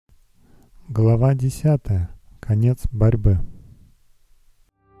Глава 10. Конец борьбы.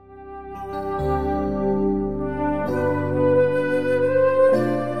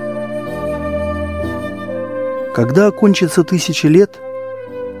 Когда окончится 1000 лет,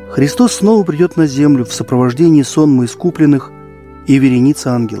 Христос снова придет на землю в сопровождении сонма искупленных и вереницы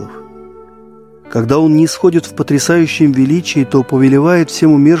ангелов. Когда Он нисходит в потрясающем величии, то повелевает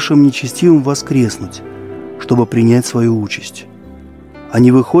всем умершим нечестивым воскреснуть, чтобы принять свою участь. Они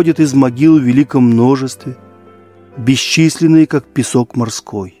выходят из могил в великом множестве, бесчисленные, как песок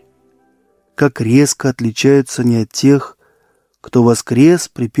морской. Как резко отличаются они от тех, кто воскрес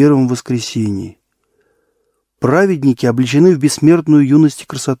при первом воскресении. Праведники облечены в бессмертную юность и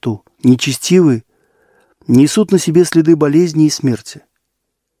красоту. Нечестивые несут на себе следы болезни и смерти.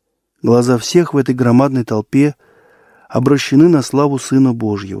 Глаза всех в этой громадной толпе обращены на славу Сына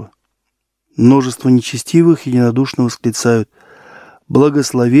Божьего. Множество нечестивых единодушно восклицают: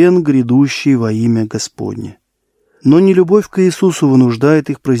 «Благословен грядущий во имя Господне». Но не любовь к Иисусу вынуждает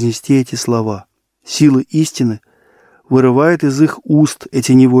их произнести эти слова. Сила истины вырывает из их уст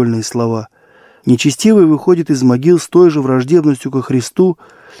эти невольные слова. Нечестивый выходит из могил с той же враждебностью ко Христу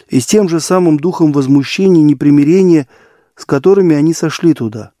и с тем же самым духом возмущения и непримирения, с которыми они сошли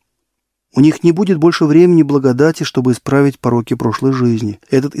туда. У них не будет больше времени благодати, чтобы исправить пороки прошлой жизни.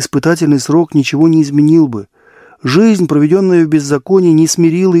 Этот испытательный срок ничего не изменил бы. Жизнь, проведенная в беззаконии, не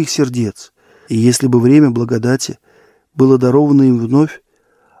смирила их сердец. И если бы время благодати было даровано им вновь,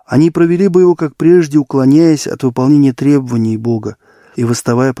 они провели бы его, как прежде, уклоняясь от выполнения требований Бога и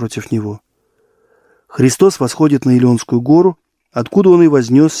восставая против Него. Христос восходит на Илионскую гору, откуда Он и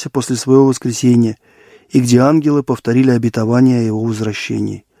вознесся после Своего воскресения, и где ангелы повторили обетование о Его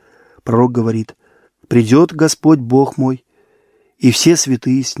возвращении. Пророк говорит: «Придет Господь Бог мой, и все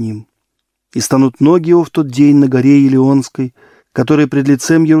святые с Ним. И станут ноги Его в тот день на горе Елеонской, которая пред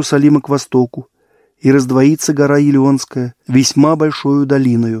лицем Иерусалима к востоку, и раздвоится гора Елеонская весьма большою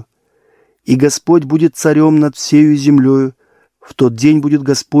долиною. И Господь будет царем над всею землею, в тот день будет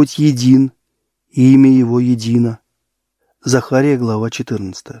Господь един, и имя Его едино». Захария, глава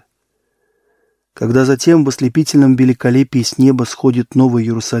 14. Когда затем в ослепительном великолепии с неба сходит Новый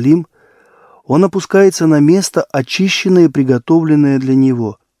Иерусалим, он опускается на место, очищенное и приготовленное для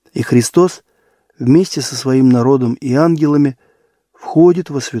Него, и Христос вместе со своим народом и ангелами входит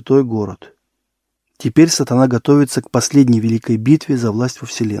во святой город. Теперь сатана готовится к последней великой битве за власть во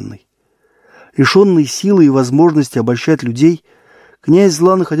вселенной. Лишенный силы и возможности обольщать людей, князь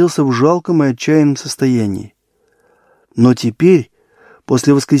зла находился в жалком и отчаянном состоянии. Но теперь,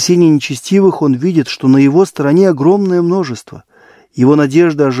 после воскресения нечестивых, он видит, что на его стороне огромное множество. Его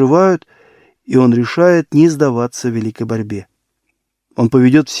надежды оживают, и он решает не сдаваться в великой борьбе. Он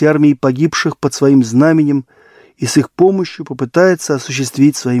поведет все армии погибших под своим знаменем и с их помощью попытается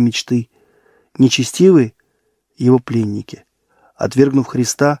осуществить свои мечты. Нечестивые — его пленники. Отвергнув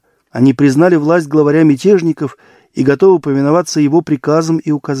Христа, они признали власть главаря мятежников и готовы повиноваться его приказам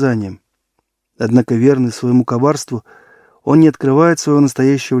и указаниям. Однако, верный своему коварству, он не открывает своего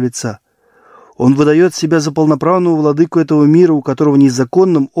настоящего лица. Он выдает себя за полноправного владыку этого мира, у которого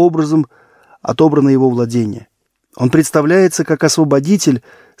незаконным образом отобрано его владение. Он представляется как освободитель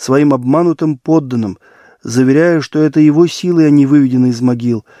своим обманутым подданным, заверяя, что это его силой они выведены из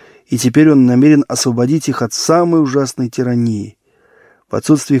могил, и теперь он намерен освободить их от самой ужасной тирании. В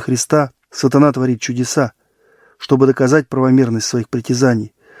отсутствие Христа сатана творит чудеса, чтобы доказать правомерность своих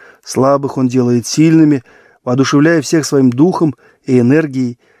притязаний. Слабых он делает сильными, воодушевляя всех своим духом и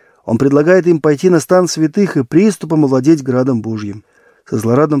энергией. Он предлагает им пойти на стан святых и приступом овладеть градом Божьим. Со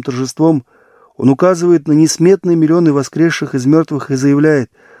злорадным торжеством он указывает на несметные миллионы воскресших из мертвых и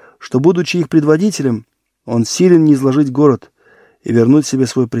заявляет, что, будучи их предводителем, он силен низложить город и вернуть себе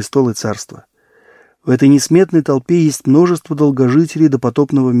свой престол и царство. В этой несметной толпе есть множество долгожителей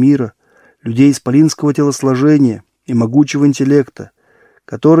допотопного мира, людей исполинского телосложения и могучего интеллекта,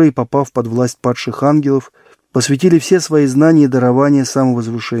 которые, попав под власть падших ангелов, посвятили все свои знания и дарования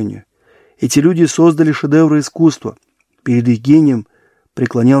самовозвышению. Эти люди создали шедевры искусства. Перед их гением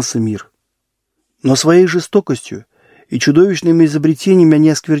преклонялся мир. Но своей жестокостью и чудовищными изобретениями они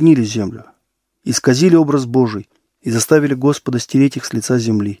осквернили землю, исказили образ Божий и заставили Господа стереть их с лица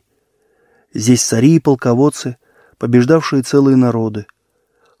земли. Здесь цари и полководцы, побеждавшие целые народы,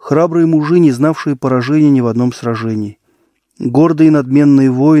 храбрые мужи, не знавшие поражения ни в одном сражении, гордые и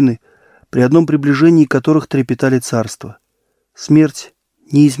надменные воины, при одном приближении которых трепетали царства. Смерть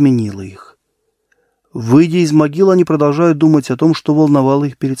не изменила их. Выйдя из могил, они продолжают думать о том, что волновало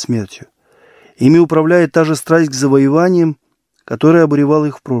их перед смертью. Ими управляет та же страсть к завоеваниям, которая обуревала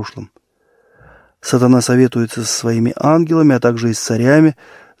их в прошлом. Сатана советуется со своими ангелами, а также и с царями,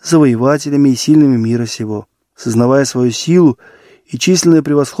 завоевателями и сильными мира сего. Сознавая свою силу и численное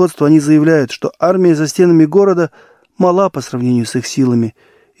превосходство, они заявляют, что армия за стенами города мала по сравнению с их силами,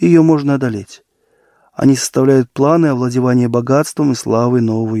 и ее можно одолеть. Они составляют планы овладевания богатством и славой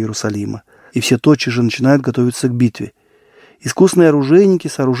Нового Иерусалима, и все тотчас же начинают готовиться к битве. Искусные оружейники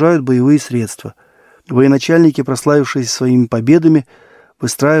сооружают боевые средства. Военачальники, прославившиеся своими победами,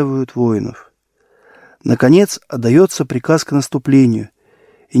 выстраивают воинов. Наконец, отдается приказ к наступлению,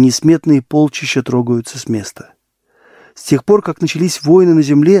 и несметные полчища трогаются с места. С тех пор, как начались войны на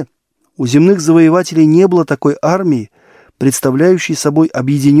земле, у земных завоевателей не было такой армии, представляющей собой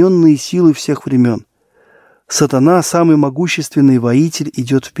объединенные силы всех времен. Сатана, самый могущественный воитель,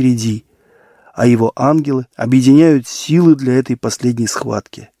 идет впереди, а его ангелы объединяют силы для этой последней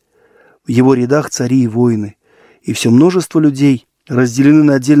схватки. В его рядах цари и воины, и все множество людей разделены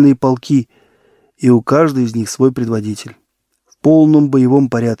на отдельные полки, и у каждой из них свой предводитель. В полном боевом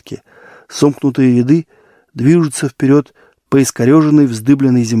порядке сомкнутые ряды движутся вперед по искореженной,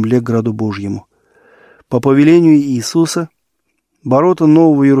 вздыбленной земле граду Божьему. По повелению Иисуса ворота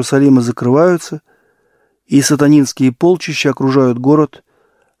Нового Иерусалима закрываются, и сатанинские полчища окружают город,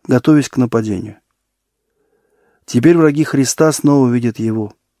 готовясь к нападению. Теперь враги Христа снова видят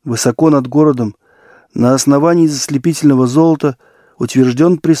Его. Высоко над городом, на основании из ослепительного золота,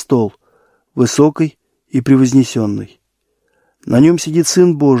 утвержден престол, высокий и превознесенный. На нем сидит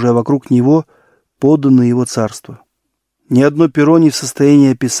Сын Божий, а вокруг Него подданное Его царство. Ни одно перо не в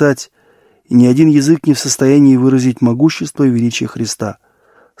состоянии описать, и ни один язык не в состоянии выразить могущество и величие Христа.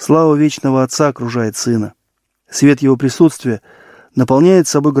 Слава вечного Отца окружает Сына. Свет Его присутствия наполняет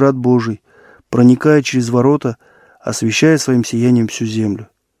собой град Божий, проникая через ворота, освещая своим сиянием всю землю.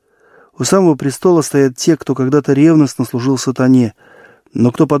 У самого престола стоят те, кто когда-то ревностно служил сатане,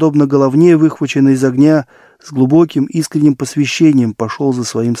 но кто, подобно головне, выхваченной из огня, с глубоким искренним посвящением пошел за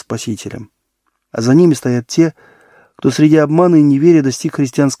своим Спасителем. А за ними стоят те, кто среди обмана и неверия достиг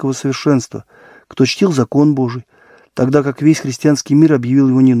христианского совершенства, кто чтил закон Божий, тогда как весь христианский мир объявил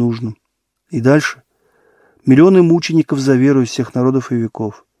его ненужным. И дальше миллионы мучеников за веру из всех народов и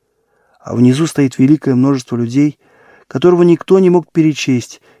веков. А внизу стоит великое множество людей, которого никто не мог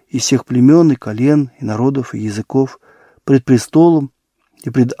перечесть, из всех племен и колен, и народов, и языков, пред престолом и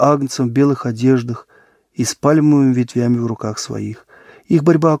пред агнцем в белых одеждах и с пальмовыми ветвями в руках своих. Их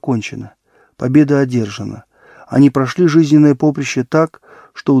борьба окончена, победа одержана. Они прошли жизненное поприще так,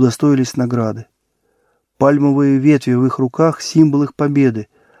 что удостоились награды. Пальмовые ветви в их руках — символ их победы,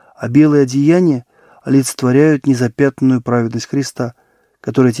 а белые одеяния олицетворяют незапятнанную праведность Христа,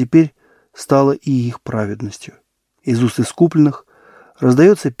 которая теперь стала и их праведностью. Из уст искупленных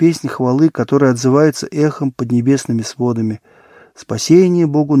раздается песнь хвалы, которая отзывается эхом под небесными сводами: «Спасение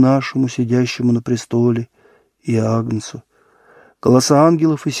Богу нашему, сидящему на престоле, и Агнцу». Голоса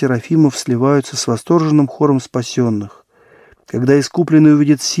ангелов и серафимов сливаются с восторженным хором спасенных. Когда искупленные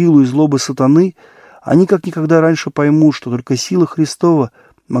увидят силу и злобы сатаны, они как никогда раньше поймут, что только сила Христова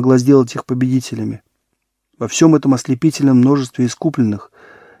могла сделать их победителями. Во всем этом ослепительном множестве искупленных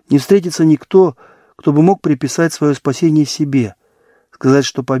не встретится никто, кто бы мог приписать свое спасение себе, сказать,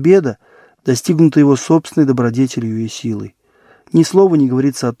 что победа достигнута его собственной добродетелью и силой. Ни слова не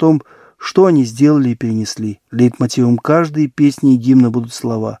говорится о том, что они сделали и перенесли. Лейтмотивом каждой песни и гимна будут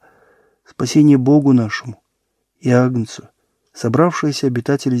слова: «Спасение Богу нашему и Агнцу». Собравшиеся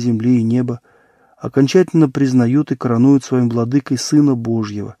обитатели земли и неба окончательно признают и коронуют своим владыкой Сына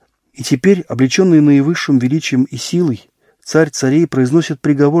Божьего. И теперь, облеченный наивысшим величием и силой, царь царей произносит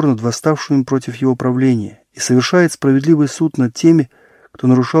приговор над восставшими против его правления и совершает справедливый суд над теми, кто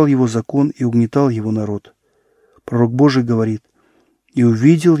нарушал его закон и угнетал его народ. Пророк Божий говорит: «И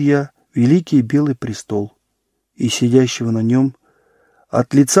увидел я великий белый престол, и сидящего на нем,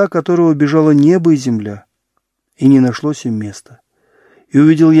 от лица которого бежало небо и земля, и не нашлось им места. И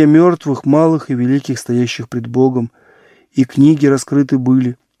увидел я мертвых, малых и великих, стоящих пред Богом, и книги раскрыты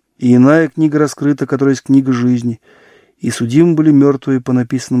были, и иная книга раскрыта, которая есть книга жизни, и судимы были мертвые по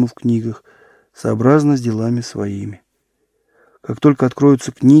написанному в книгах, сообразно с делами своими». Как только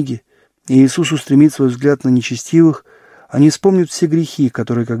откроются книги, и Иисус устремит свой взгляд на нечестивых, они вспомнят все грехи,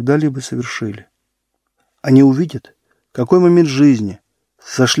 которые когда-либо совершили. Они увидят, в какой момент жизни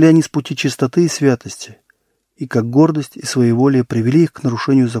сошли они с пути чистоты и святости, и как гордость и своеволие привели их к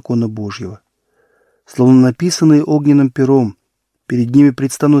нарушению закона Божьего. Словно написанные огненным пером, перед ними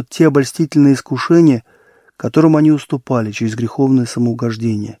предстанут те обольстительные искушения, которым они уступали через греховное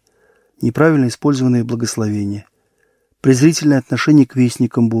самоугождение, неправильно использованные благословения, презрительное отношение к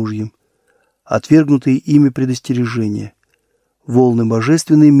вестникам Божьим, отвергнутые ими предостережения, волны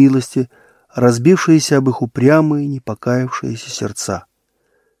божественной милости, разбившиеся об их упрямые, непокаявшиеся сердца.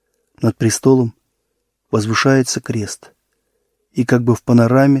 Над престолом возвышается крест. И как бы в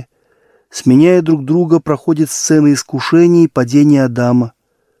панораме, сменяя друг друга, проходят сцены искушений и падения Адама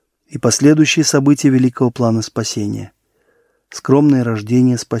и последующие события великого плана спасения. Скромное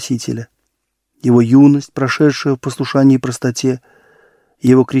рождение Спасителя, его юность, прошедшая в послушании и простоте,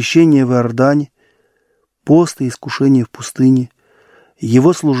 его крещение в Иордане, пост и искушение в пустыне,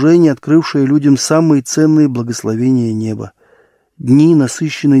 его служение, открывшее людям самые ценные благословения неба, дни,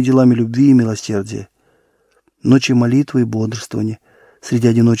 насыщенные делами любви и милосердия, ночи молитвы и бодрствования среди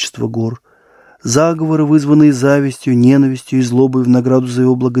одиночества гор, заговоры, вызванные завистью, ненавистью и злобой в награду за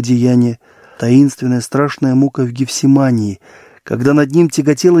его благодеяние, таинственная страшная мука в Гефсимании, когда над ним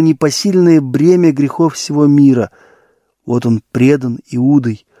тяготело непосильное бремя грехов всего мира. Вот он предан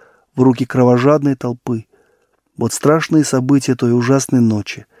Иудой в руки кровожадной толпы. Вот страшные события той ужасной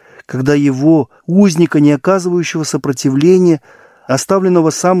ночи, когда его, узника, не оказывающего сопротивления,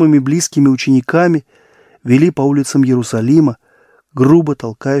 оставленного самыми близкими учениками, вели по улицам Иерусалима, грубо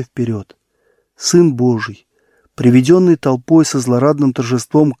толкая вперед. Сын Божий, приведенный толпой со злорадным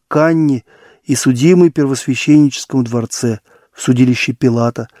торжеством к Анне и судимый в первосвященническом дворце, в судилище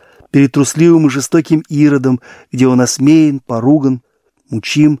Пилата, перед трусливым и жестоким Иродом, где он осмеян, поруган,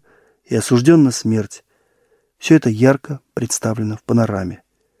 мучим и осужден на смерть. Все это ярко представлено в панораме.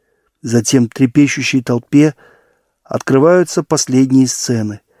 Затем трепещущей толпе открываются последние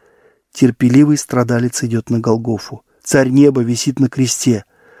сцены. Терпеливый страдалец идет на Голгофу. Царь неба висит на кресте.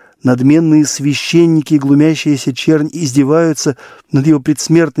 Надменные священники и глумящаяся чернь издеваются над его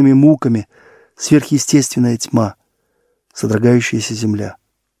предсмертными муками. Сверхъестественная тьма, содрогающаяся земля,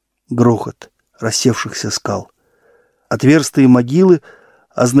 грохот рассевшихся скал, отверстые могилы,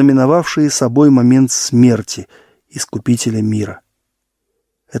 ознаменовавшие собой момент смерти Искупителя мира.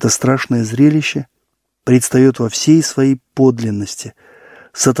 Это страшное зрелище предстает во всей своей подлинности.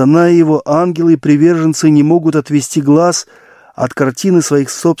 Сатана и его ангелы и приверженцы не могут отвести глаз от картины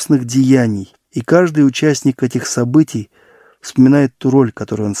своих собственных деяний, и каждый участник этих событий вспоминает ту роль,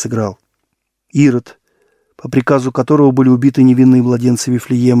 которую он сыграл. Ирод, по приказу которого были убиты невинные младенцы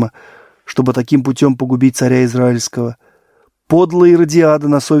Вифлеема, чтобы таким путем погубить царя Израильского, подлая Иродиада,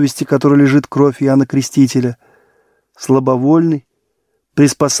 на совести которой лежит кровь Иоанна Крестителя, слабовольный,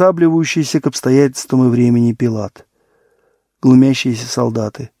 приспосабливающийся к обстоятельствам и времени Пилат, глумящиеся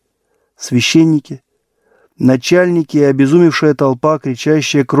солдаты, священники, начальники и обезумевшая толпа,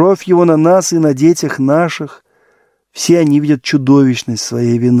 кричащая «Кровь его на нас и на детях наших!» Все они видят чудовищность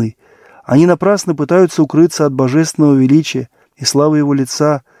своей вины. Они напрасно пытаются укрыться от божественного величия и славы его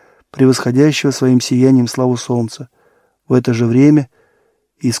лица, превосходящего своим сиянием славу солнца. В это же время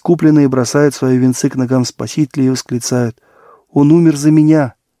искупленные бросают свои венцы к ногам Спасителя и восклицают: «Он умер за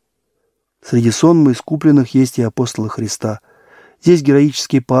меня!» Среди сонма искупленных есть и апостолы Христа. Здесь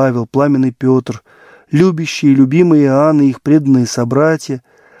героический Павел, пламенный Петр, любящие и любимые Иоанн и их преданные собратья,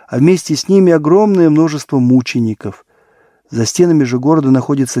 а вместе с ними огромное множество мучеников. За стенами же города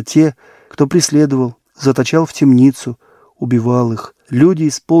находятся те, кто преследовал, заточал в темницу, убивал их, люди,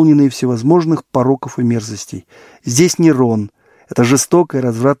 исполненные всевозможных пороков и мерзостей. Здесь Нерон, это жестокое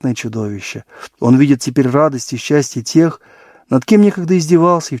развратное чудовище. Он видит теперь радость и счастье тех, над кем некогда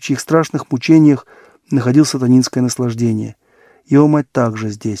издевался и в чьих страшных мучениях находил сатанинское наслаждение. Его мать также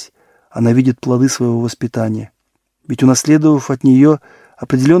здесь. Она видит плоды своего воспитания. Ведь, унаследовав от нее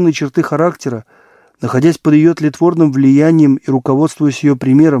определенные черты характера, находясь под ее тлетворным влиянием и руководствуясь ее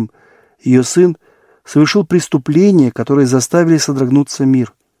примером, ее сын совершил преступления, которые заставили содрогнуться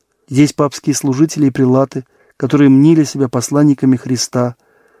мир. Здесь папские служители и прелаты, которые мнили себя посланниками Христа,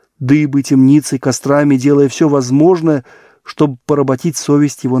 дыбы, темницы, кострами, делая все возможное, чтобы поработить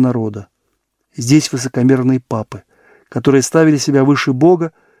совесть его народа. Здесь высокомерные папы, которые ставили себя выше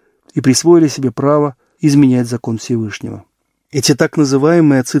Бога и присвоили себе право изменять закон Всевышнего. Эти так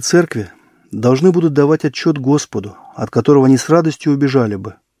называемые отцы церкви должны будут давать отчет Господу, от которого они с радостью убежали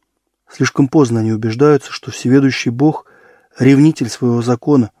бы. Слишком поздно они убеждаются, что всеведущий Бог – ревнитель своего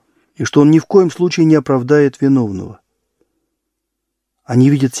закона, и что Он ни в коем случае не оправдает виновного. Они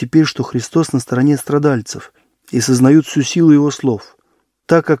видят теперь, что Христос на стороне страдальцев, и сознают всю силу Его слов.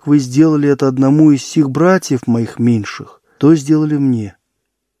 «Так как вы сделали это одному из сих братьев моих меньших, то сделали мне».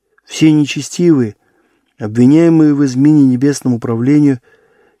 Все нечестивые, обвиняемые в измене небесному правлению,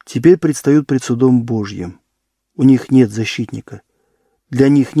 теперь предстают пред судом Божьим. У них нет защитника, для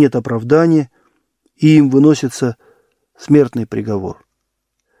них нет оправдания, и им выносится смертный приговор.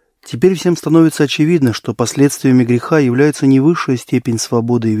 Теперь всем становится очевидно, что последствиями греха является не высшая степень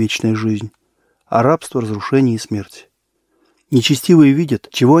свободы и вечная жизнь, а рабство, разрушение и смерть. Нечестивые видят,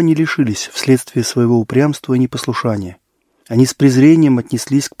 чего они лишились вследствие своего упрямства и непослушания. Они с презрением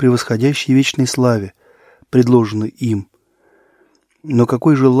отнеслись к превосходящей вечной славе, предложенной им. Но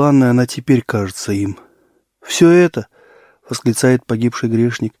какой желанной она теперь кажется им. «Все это, — восклицает погибший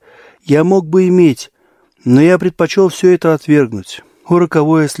грешник, — я мог бы иметь, но я предпочел все это отвергнуть. О,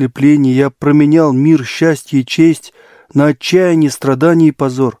 роковое ослепление! Я променял мир, счастье и честь на отчаяние, страдание и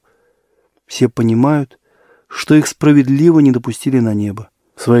позор». Все понимают, что их справедливо не допустили на небо.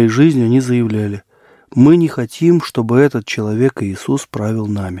 В своей жизни они заявляли: «Мы не хотим, чтобы этот человек Иисус правил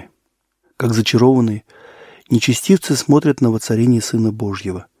нами». Как зачарованные, нечестивцы смотрят на воцарение Сына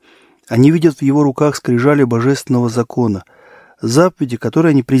Божьего. Они видят в его руках скрижали божественного закона, заповеди,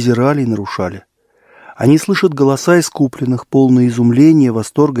 которые они презирали и нарушали. Они слышат голоса искупленных, полные изумления,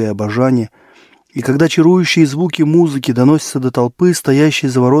 восторга и обожания. И когда чарующие звуки музыки доносятся до толпы, стоящей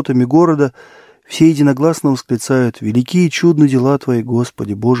за воротами города, все единогласно восклицают: «Великие и чудны дела Твои,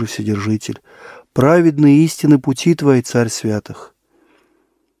 Господи, Боже Вседержитель! Праведные истины пути Твои, Царь святых!»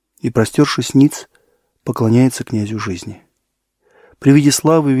 И, простершись ниц, поклоняется князю жизни. При виде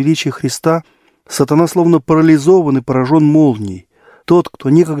славы и величия Христа сатана словно парализован и поражен молнией. Тот, кто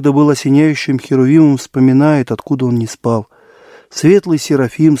некогда был осеняющим херувимом, вспоминает, откуда он не спал. Светлый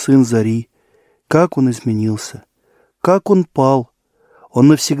Серафим, сын Зари. Как он изменился! Как он пал! Он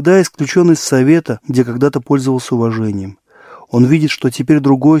навсегда исключен из совета, где когда-то пользовался уважением. Он видит, что теперь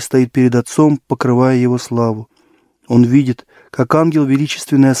другой стоит перед Отцом, покрывая его славу. Он видит, как ангел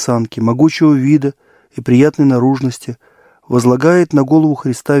величественной осанки, могучего вида и приятной наружности возлагает на голову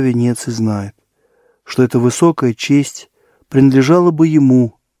Христа венец и знает, что эта высокая честь принадлежала бы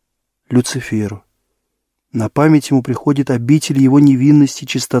ему, Люциферу. На память ему приходит обитель его невинности,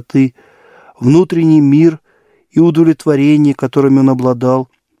 чистоты, внутренний мир и удовлетворение, которыми он обладал,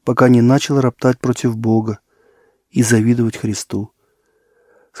 пока не начал роптать против Бога и завидовать Христу.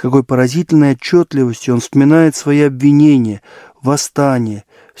 С какой поразительной отчетливостью он вспоминает свои обвинения, восстания,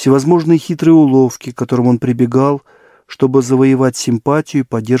 всевозможные хитрые уловки, к которым он прибегал, чтобы завоевать симпатию и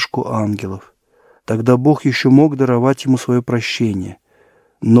поддержку ангелов. Тогда Бог еще мог даровать ему свое прощение,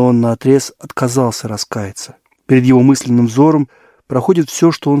 но он наотрез отказался раскаяться. Перед его мысленным взором проходит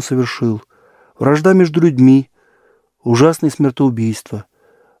все, что он совершил: вражда между людьми, ужасные смертоубийства,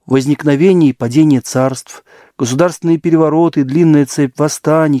 возникновение и падение царств, государственные перевороты, длинная цепь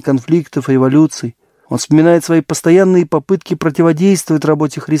восстаний, конфликтов, революций. Он вспоминает свои постоянные попытки противодействовать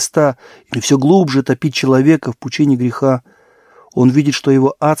работе Христа и все глубже топить человека в пучине греха. Он видит, что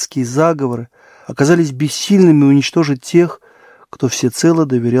его адские заговоры оказались бессильными уничтожить тех, кто всецело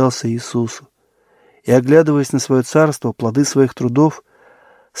доверялся Иисусу. И, оглядываясь на свое царство, плоды своих трудов,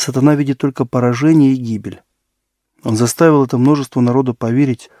 сатана видит только поражение и гибель. Он заставил это множество народа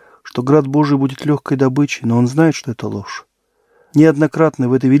поверить, что град Божий будет легкой добычей, но он знает, что это ложь. Неоднократно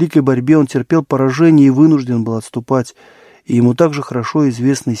в этой великой борьбе он терпел поражение и вынужден был отступать, и ему также хорошо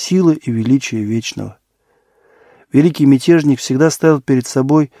известны силы и величие вечного. Великий мятежник всегда ставил перед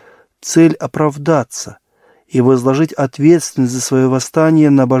собой цель оправдаться и возложить ответственность за свое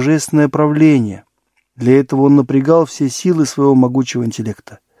восстание на божественное правление. Для этого он напрягал все силы своего могучего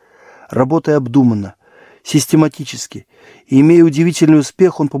интеллекта. Работая обдуманно, систематически и имея удивительный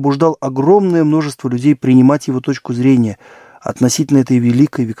успех, он побуждал огромное множество людей принимать его точку зрения относительно этой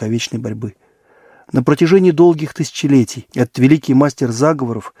великой вековечной борьбы. На протяжении долгих тысячелетий этот великий мастер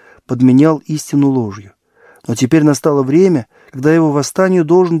заговоров подменял истину ложью. Но теперь настало время, когда его восстанию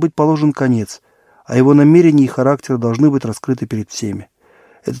должен быть положен конец, а его намерения и характер должны быть раскрыты перед всеми.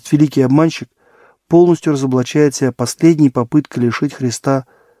 Этот великий обманщик полностью разоблачает себя последней попыткой лишить Христа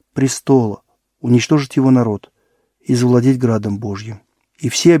престола, уничтожить его народ и завладеть градом Божьим. И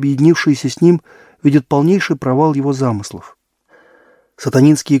все, объединившиеся с ним, видят полнейший провал его замыслов.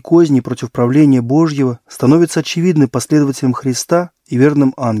 Сатанинские козни против правления Божьего становятся очевидны последователям Христа и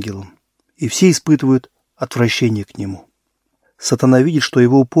верным ангелам, и все испытывают отвращение к нему. Сатана видит, что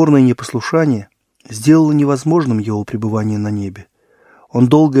его упорное непослушание сделало невозможным его пребывание на небе. Он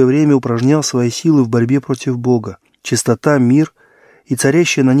долгое время упражнял свои силы в борьбе против Бога. Чистота, мир и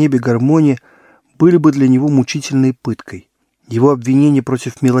царящая на небе гармония были бы для него мучительной пыткой. Его обвинения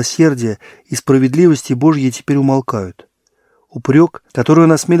против милосердия и справедливости Божьей теперь умолкают. Упрек, который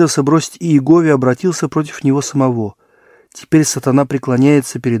он осмелился бросить Иегове, обратился против него самого. Теперь сатана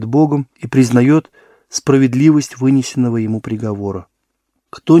преклоняется перед Богом и признает справедливость вынесенного ему приговора.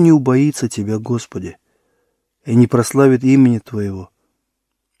 «Кто не убоится Тебя, Господи, и не прославит имени Твоего?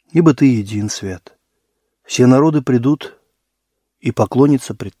 Ибо Ты един свят. Все народы придут и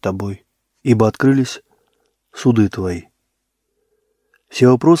поклонятся пред Тобой, ибо открылись суды Твои». Все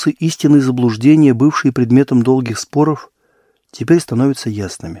вопросы истины и заблуждения, бывшие предметом долгих споров, теперь становятся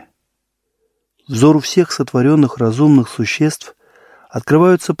ясными. Взору всех сотворенных разумных существ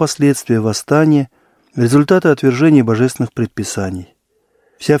открываются последствия восстания, результаты отвержения божественных предписаний.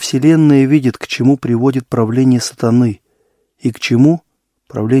 Вся Вселенная видит, к чему приводит правление сатаны и к чему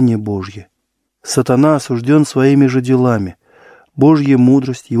правление Божье. Сатана осужден своими же делами. Божья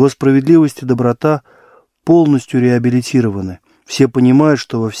мудрость, его справедливость и доброта полностью реабилитированы. Все понимают,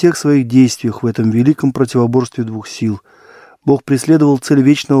 что во всех своих действиях в этом великом противоборстве двух сил Бог преследовал цель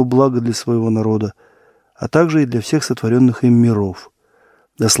вечного блага для своего народа, а также и для всех сотворенных им миров.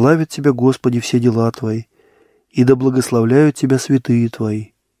 Да славят Тебя, Господи, все дела Твои, и да благословляют Тебя святые Твои.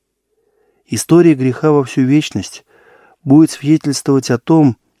 История греха во всю вечность будет свидетельствовать о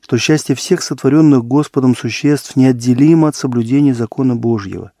том, что счастье всех сотворенных Господом существ неотделимо от соблюдения закона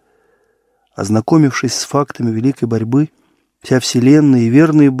Божьего. Ознакомившись с фактами великой борьбы, вся Вселенная и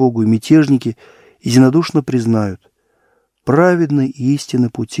верные Богу, и мятежники единодушно признают: праведны и истинны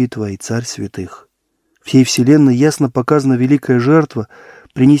пути Твои, Царь святых. Всей Вселенной ясно показана великая жертва,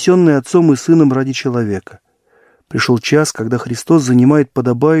 принесенная Отцом и Сыном ради человека. Пришел час, когда Христос занимает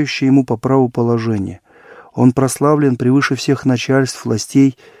подобающее Ему по праву положение. Он прославлен превыше всех начальств,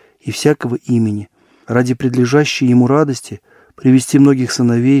 властей и всякого имени. Ради предлежащей Ему радости привести многих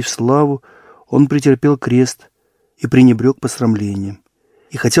сыновей в славу Он претерпел крест и пренебрег посрамлением.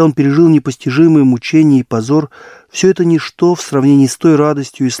 И хотя Он пережил непостижимые мучения и позор, все это ничто в сравнении с той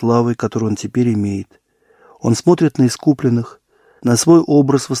радостью и славой, которую Он теперь имеет. Он смотрит на искупленных, на свой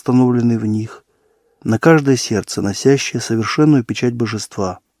образ, восстановленный в них, на каждое сердце, носящее совершенную печать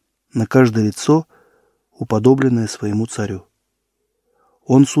божества, на каждое лицо, уподобленное своему царю.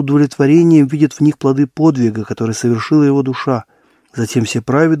 Он с удовлетворением видит в них плоды подвига, который совершила его душа. Затем все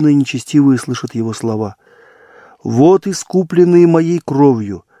праведные и нечестивые слышат его слова: «Вот искупленные моей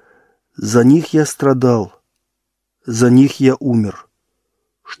кровью, за них я страдал, за них я умер,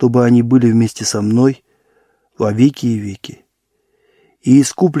 чтобы они были вместе со мной во веки и веки». И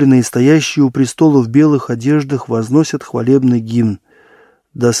искупленные, стоящие у престола в белых одеждах, возносят хвалебный гимн: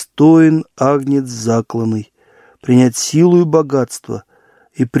 «Достоин агнец закланный принять силу и богатство,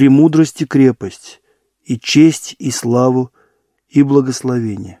 и премудрость и крепость, и честь и славу, и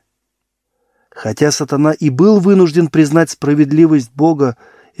благословение». Хотя сатана и был вынужден признать справедливость Бога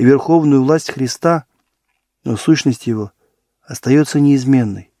и верховную власть Христа, но сущность его остается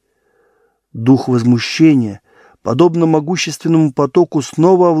неизменной. Дух возмущения, подобно могущественному потоку,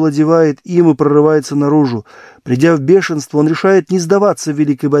 снова овладевает им и прорывается наружу. Придя в бешенство, он решает не сдаваться в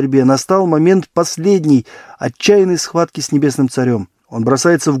великой борьбе. Настал момент последней, отчаянной схватки с небесным царем. Он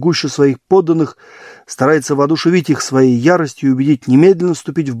бросается в гущу своих подданных, старается воодушевить их своей яростью и убедить немедленно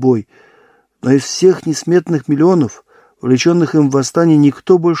вступить в бой. Но из всех несметных миллионов, увлеченных им в восстание,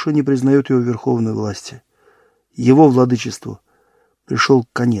 никто больше не признает его верховной власти. Его владычеству пришел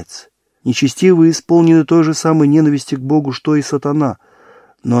конец. Нечестивые исполнены той же самой ненависти к Богу, что и сатана,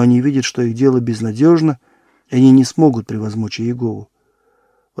 но они видят, что их дело безнадежно, и они не смогут превозмочь Иегову.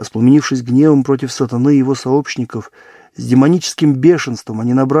 Воспламенившись гневом против сатаны и его сообщников, с демоническим бешенством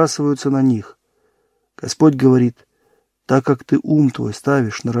они набрасываются на них. Господь говорит: «Так как ты ум твой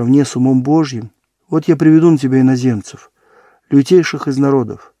ставишь наравне с умом Божьим, вот я приведу на тебя иноземцев, лютейших из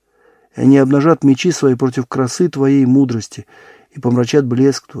народов, и они обнажат мечи свои против красы твоей мудрости и помрачат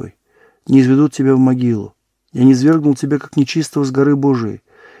блеск твой, не изведут тебя в могилу. Я низвергнул тебя, как нечистого, с горы Божией,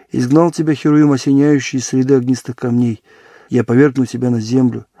 изгнал тебя, херувим осеняющий, из среды огнистых камней. Я повергну тебя на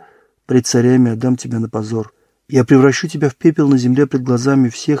землю, пред царями отдам тебя на позор. Я превращу тебя в пепел на земле пред глазами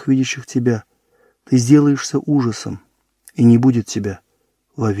всех видящих тебя. Ты сделаешься ужасом, и не будет тебя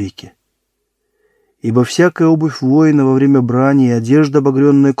вовеки. Ибо всякая обувь воина во время брани и одежда,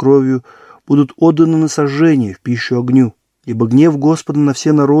 обогренная кровью, будут отданы на сожжение, в пищу огню. Ибо гнев Господа на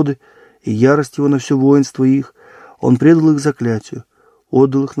все народы, и ярость его на все воинство их, он предал их заклятию,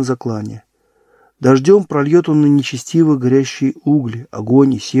 отдал их на заклание. Дождем прольет он на нечестивых горящие угли,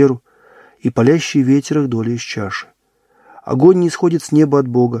 огонь и серу, и палящий ветер их доли из чаши. Огонь не исходит с неба от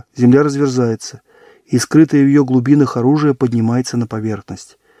Бога, земля разверзается, и скрытое в ее глубинах оружие поднимается на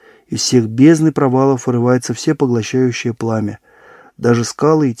поверхность. Из всех бездн и провалов вырывается всепоглощающее пламя. Даже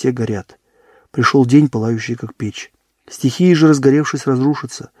скалы и те горят. Пришел день, пылающий, как печь. Стихии же, разгоревшись,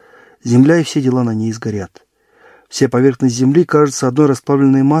 разрушатся. Земля и все дела на ней сгорят. Вся поверхность земли кажется одной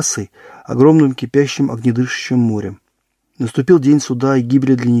расплавленной массой, огромным кипящим огнедышащим морем. Наступил день суда и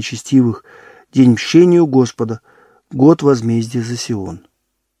гибели для нечестивых, день мщения у Господа, год возмездия за Сион.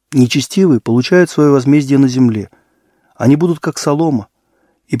 Нечестивые получают свое возмездие на земле. Они будут как солома,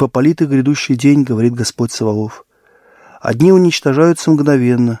 и попалит их грядущий день, говорит Господь Саваоф. Одни уничтожаются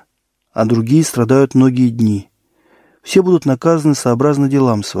мгновенно, а другие страдают многие дни. Все будут наказаны сообразно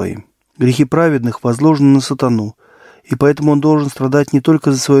делам своим. Грехи праведных возложены на сатану, и поэтому он должен страдать не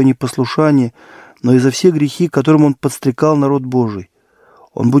только за свое непослушание, но и за все грехи, которым он подстрекал народ Божий.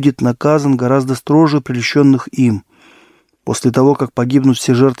 Он будет наказан гораздо строже прельщенных им. После того, как погибнут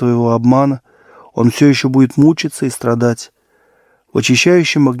все жертвы его обмана, он все еще будет мучиться и страдать. В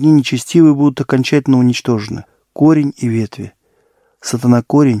очищающем огне нечестивые будут окончательно уничтожены. Корень и ветви. Сатана –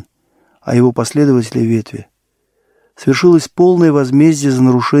 корень, а его последователи – ветви. Свершилось полное возмездие за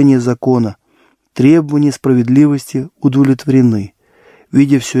нарушение закона. Требования справедливости удовлетворены.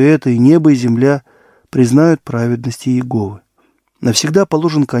 Видя все это, и небо, и земля признают праведность Иеговы. Навсегда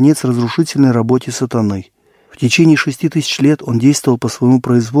положен конец разрушительной работе сатаны. В течение 6000 лет он действовал по своему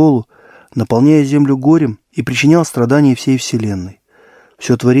произволу, наполняя землю горем и причинял страдания всей вселенной.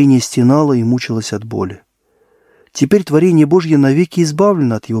 Все творение стенало и мучилось от боли. Теперь творение Божье навеки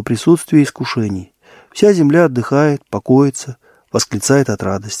избавлено от его присутствия и искушений. Вся земля отдыхает, покоится, восклицает от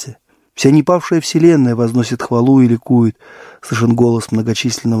радости. Вся непавшая вселенная возносит хвалу и ликует. Слышен голос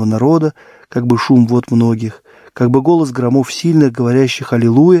многочисленного народа, как бы шум вод многих, как бы голос громов сильных, говорящих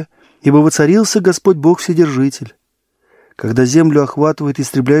 «Аллилуйя», ибо воцарился Господь Бог Вседержитель. Когда землю охватывает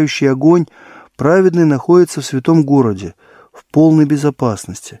истребляющий огонь, праведный находится в святом городе, в полной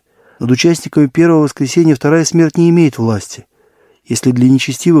безопасности. Над участниками первого воскресения вторая смерть не имеет власти. Если для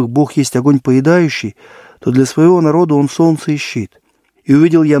нечестивых Бог есть огонь поедающий, то для своего народа он солнце и щит. «И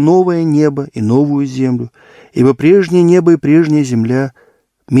увидел я новое небо и новую землю, ибо прежнее небо и прежняя земля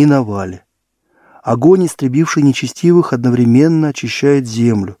миновали». Огонь, истребивший нечестивых, одновременно очищает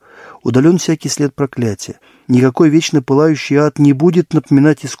землю. Удален всякий след проклятия. Никакой вечно пылающий ад не будет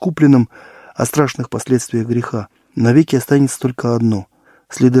напоминать искупленным о страшных последствиях греха. Навеки останется только одно —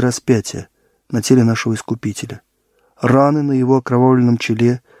 следы распятия на теле нашего Искупителя. Раны на его окровавленном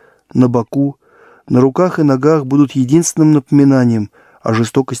челе, на боку, на руках и ногах будут единственным напоминанием о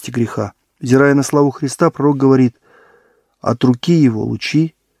жестокости греха. Взирая на славу Христа, пророк говорит: «От руки его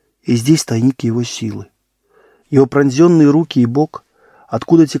лучи, и здесь тайник его силы». Его пронзенные руки и бок,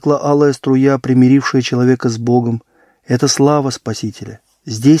 откуда текла алая струя, примирившая человека с Богом, это слава Спасителя.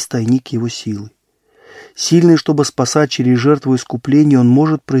 Здесь тайник его силы. Сильный, чтобы спасать через жертву искупления, он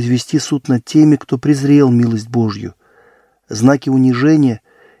может произвести суд над теми, кто презрел милость Божью. Знаки унижения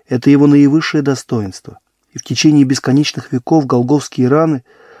 — это его наивысшее достоинство, и в течение бесконечных веков голгофские раны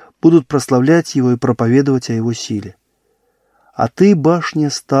будут прославлять его и проповедовать о его силе. «А ты, башня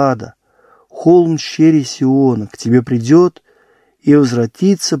стада, холм щери Сиона, к тебе придет и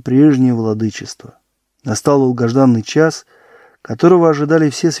возвратится прежнее владычество». Настал долгожданный час, которого ожидали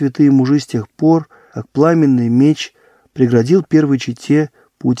все святые мужи с тех пор, как пламенный меч преградил первой чете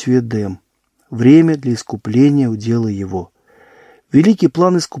путь в Эдем. Время для искупления удела его. Великий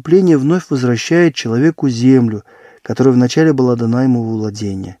план искупления вновь возвращает человеку землю, которая вначале была дана ему во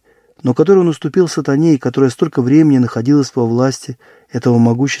владение, но которую он уступил сатане и которая столько времени находилась во власти этого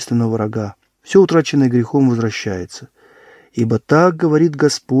могущественного врага. Все утраченное грехом возвращается. «Ибо так говорит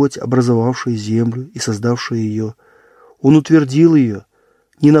Господь, образовавший землю и создавший ее. Он утвердил ее,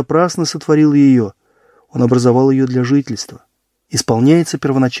 не напрасно сотворил ее, Он образовал ее для жительства». Исполняется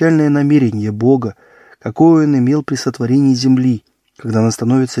первоначальное намерение Бога, какое Он имел при сотворении земли, когда она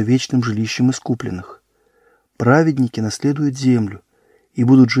становится вечным жилищем искупленных. Праведники наследуют землю и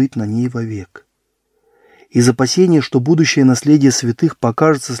будут жить на ней вовек. Из опасения, что будущее наследие святых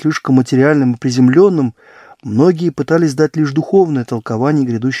покажется слишком материальным и приземленным, многие пытались дать лишь духовное толкование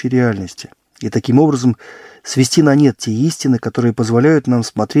грядущей реальности и таким образом свести на нет те истины, которые позволяют нам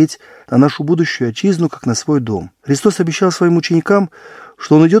смотреть на нашу будущую отчизну, как на свой дом. Христос обещал своим ученикам,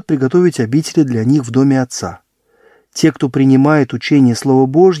 что Он идет приготовить обители для них в доме Отца. Те, кто принимает учение Слова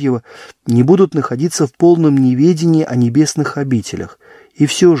Божьего, не будут находиться в полном неведении о небесных обителях. И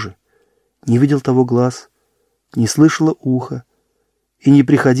все же не видел того глаз, не слышало ухо, и не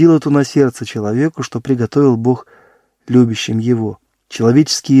приходило то на сердце человеку, что приготовил Бог любящим его.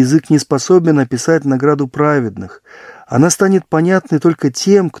 Человеческий язык не способен описать награду праведных. Она станет понятной только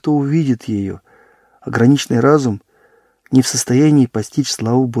тем, кто увидит ее. Ограниченный разум не в состоянии постичь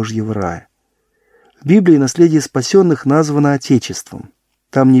славу Божьего рая. В Библии наследие спасенных названо Отечеством.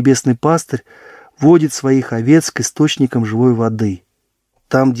 Там небесный пастырь водит своих овец к источникам живой воды.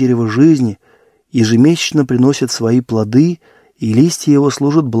 Там дерево жизни ежемесячно приносит свои плоды, и листья его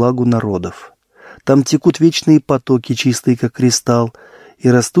служат благу народов. Там текут вечные потоки, чистые как кристалл, и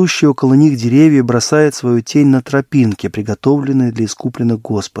растущие около них деревья бросают свою тень на тропинки, приготовленные для искупленных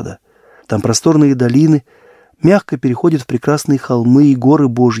Господа. Там просторные долины мягко переходят в прекрасные холмы, и горы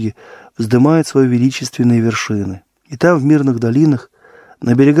Божьи вздымают свои величественные вершины. И там, в мирных долинах,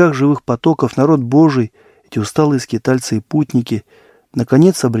 на берегах живых потоков, народ Божий, эти усталые скитальцы и путники,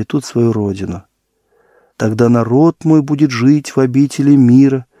 наконец обретут свою родину. Тогда народ мой будет жить в обители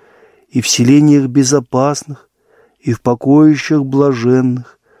мира, и в селениях безопасных, и в покоищах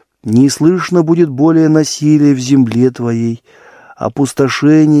блаженных. Не слышно будет более насилия в земле твоей,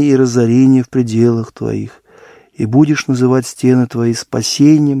 опустошения и разорения в пределах твоих, и будешь называть стены твои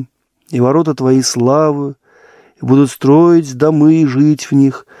спасением, и ворота твои славою, и будут строить домы и жить в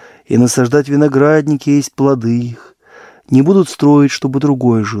них, и насаждать виноградники и есть плоды их. Не будут строить, чтобы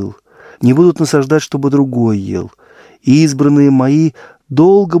другой жил, не будут насаждать, чтобы другой ел. И избранные мои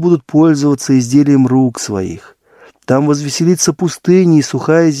долго будут пользоваться изделием рук своих. Там возвеселится пустыня и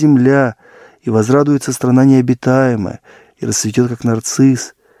сухая земля, и возрадуется страна необитаемая, и расцветет, как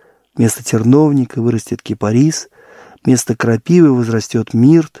нарцисс. Вместо терновника вырастет кипарис, вместо крапивы возрастет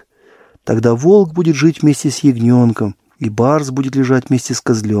мирт. Тогда волк будет жить вместе с ягненком, и барс будет лежать вместе с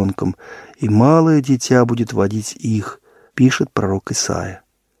козленком, и малое дитя будет водить их, пишет пророк Исаия.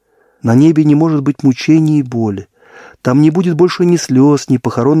 На небе не может быть мучений и боли. Там не будет больше ни слез, ни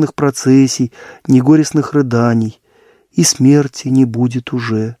похоронных процессий, ни горестных рыданий. И смерти не будет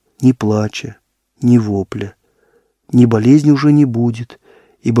уже, ни плача, ни вопля. Ни болезни уже не будет,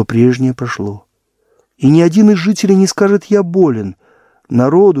 ибо прежнее прошло. И ни один из жителей не скажет «я болен».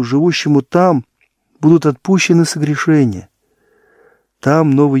 Народу, живущему там, будут отпущены согрешения.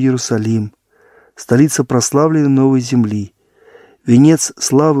 Там Новый Иерусалим, столица прославленной новой земли, венец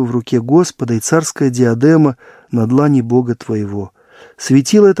славы в руке Господа и царская диадема на длани Бога твоего.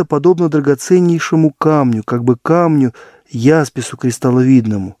 Светило это подобно драгоценнейшему камню, как бы камню яспису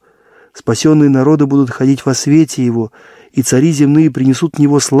кристалловидному. Спасенные народы будут ходить во свете его, и цари земные принесут в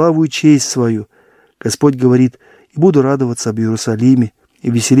него славу и честь свою. Господь говорит: «И буду радоваться об Иерусалиме, и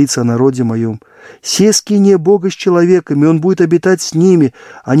веселиться о народе моем. Се скиния Бога с человеком, и он будет обитать с ними,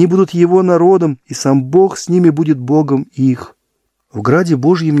 они будут его народом, и сам Бог с ними будет Богом их». В граде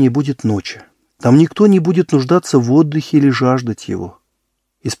Божьем не будет ночи. Там никто не будет нуждаться в отдыхе или жаждать его.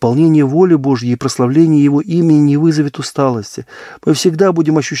 Исполнение воли Божьей и прославление Его имени не вызовет усталости. Мы всегда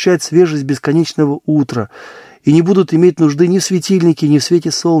будем ощущать свежесть бесконечного утра, и не будут иметь нужды ни в светильнике, ни в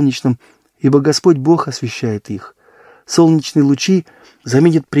свете солнечном, ибо Господь Бог освещает их. Солнечные лучи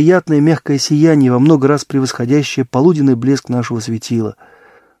заменят приятное мягкое сияние, во много раз превосходящее полуденный блеск нашего светила.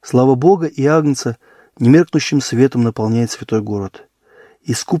 Слава Бога и Агнца немеркнущим светом наполняет святой город.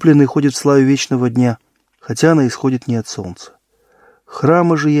 Искупленный ходит в славе вечного дня, хотя она исходит не от солнца.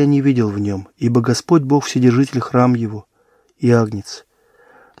 Храма же я не видел в нем, ибо Господь Бог Вседержитель храм его и Агнец.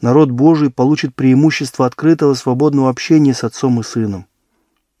 Народ Божий получит преимущество открытого свободного общения с Отцом и Сыном.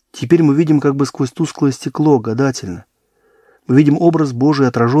 Теперь мы видим как бы сквозь тусклое стекло, гадательно. Мы видим образ Божий,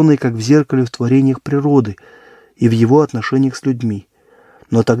 отраженный как в зеркале в творениях природы и в Его отношениях с людьми.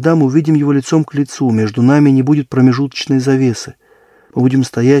 Но тогда мы увидим Его лицом к лицу, между нами не будет промежуточной завесы. Мы будем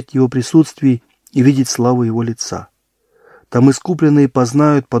стоять в Его присутствии и видеть славу Его лица. Там искупленные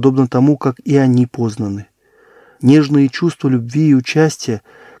познают, подобно тому, как и они познаны. Нежные чувства любви и участия,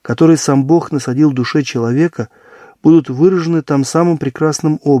 которые сам Бог насадил в душе человека, будут выражены там самым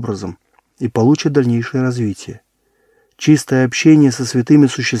прекрасным образом и получат дальнейшее развитие. Чистое общение со святыми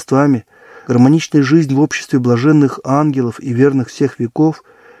существами, гармоничная жизнь в обществе блаженных ангелов и верных всех веков,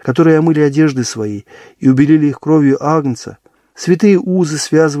 которые омыли одежды свои и убелили их кровью Агнца, святые узы,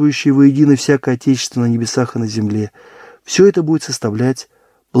 связывающие воедино всякое отечество на небесах и на земле, все это будет составлять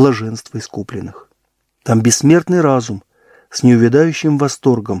блаженство искупленных. Там бессмертный разум с неувядающим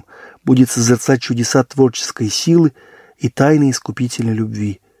восторгом будет созерцать чудеса творческой силы и тайны искупительной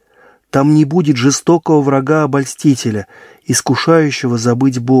любви. Там не будет жестокого врага-обольстителя, искушающего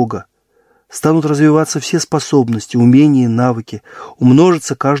забыть Бога. Станут развиваться все способности, умения и навыки,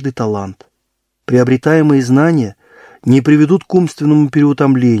 умножится каждый талант. Приобретаемые знания не приведут к умственному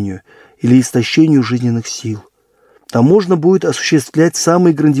переутомлению или истощению жизненных сил. Там можно будет осуществлять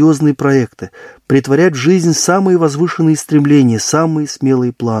самые грандиозные проекты, претворять в жизнь самые возвышенные стремления, самые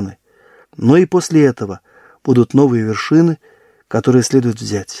смелые планы. Но и после этого будут новые вершины, которые следует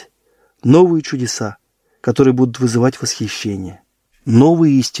взять. Новые чудеса, которые будут вызывать восхищение.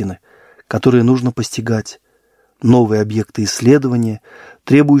 Новые истины, которые нужно постигать. Новые объекты исследования,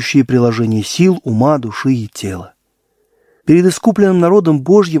 требующие приложения сил, ума, души и тела. Перед искупленным народом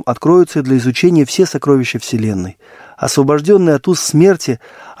Божьим откроются для изучения все сокровища Вселенной. Освобожденные от уз смерти,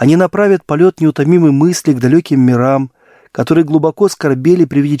 они направят полет неутомимой мысли к далеким мирам, которые глубоко скорбели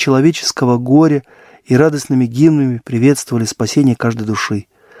при виде человеческого горя и радостными гимнами приветствовали спасение каждой души.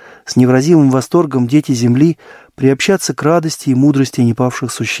 С невыразимым восторгом дети земли приобщатся к радости и мудрости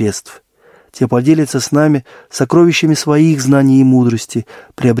непавших существ. Те поделятся с нами сокровищами своих знаний и мудрости,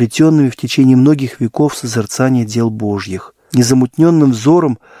 приобретенными в течение многих веков созерцания дел Божьих. Незамутненным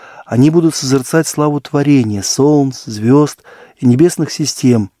взором они будут созерцать славу творения, солнц, звезд и небесных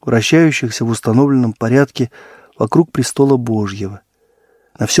систем, вращающихся в установленном порядке вокруг престола Божьего.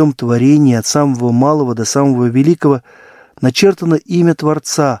 На всем творении, от самого малого до самого великого, начертано имя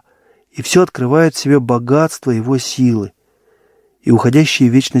Творца, и все открывает в себе богатство Его силы. И уходящие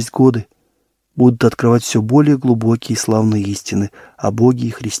в вечность годы будут открывать все более глубокие и славные истины о Боге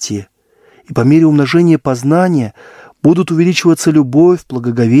и Христе. И по мере умножения познания будут увеличиваться любовь,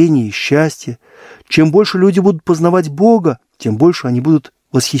 благоговение и счастье. Чем больше люди будут познавать Бога, тем больше они будут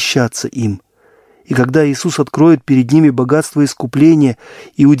восхищаться им. И когда Иисус откроет перед ними богатство искупления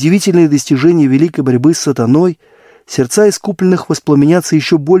и удивительные достижения великой борьбы с сатаной, сердца искупленных воспламенятся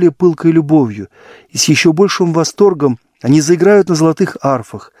еще более пылкой любовью, и с еще большим восторгом они заиграют на золотых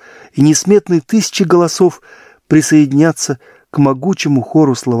арфах, и несметные тысячи голосов присоединятся к могучему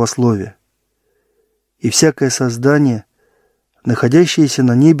хору славословия. И всякое создание, находящееся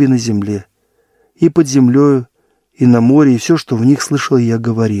на небе и на земле, и под землею, и на море, и все, что в них слышала я,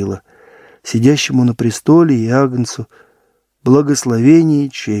 говорила, сидящему на престоле и Агнцу, благословение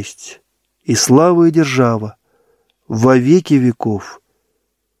и честь, и слава и держава во веки веков.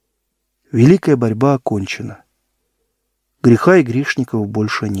 Великая борьба окончена. Греха и грешников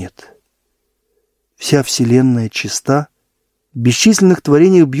больше нет. Вся вселенная чиста, в бесчисленных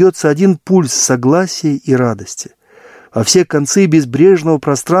творениях бьется один пульс согласия и радости. Во все концы безбрежного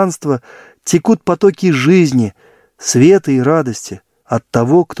пространства текут потоки жизни, света и радости от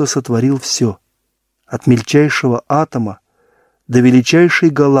того, кто сотворил все, от мельчайшего атома до величайшей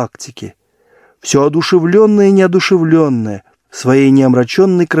галактики. Все одушевленное и неодушевленное в своей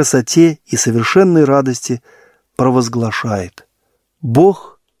неомраченной красоте и совершенной радости провозглашает: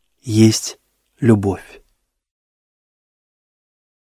 Бог есть любовь.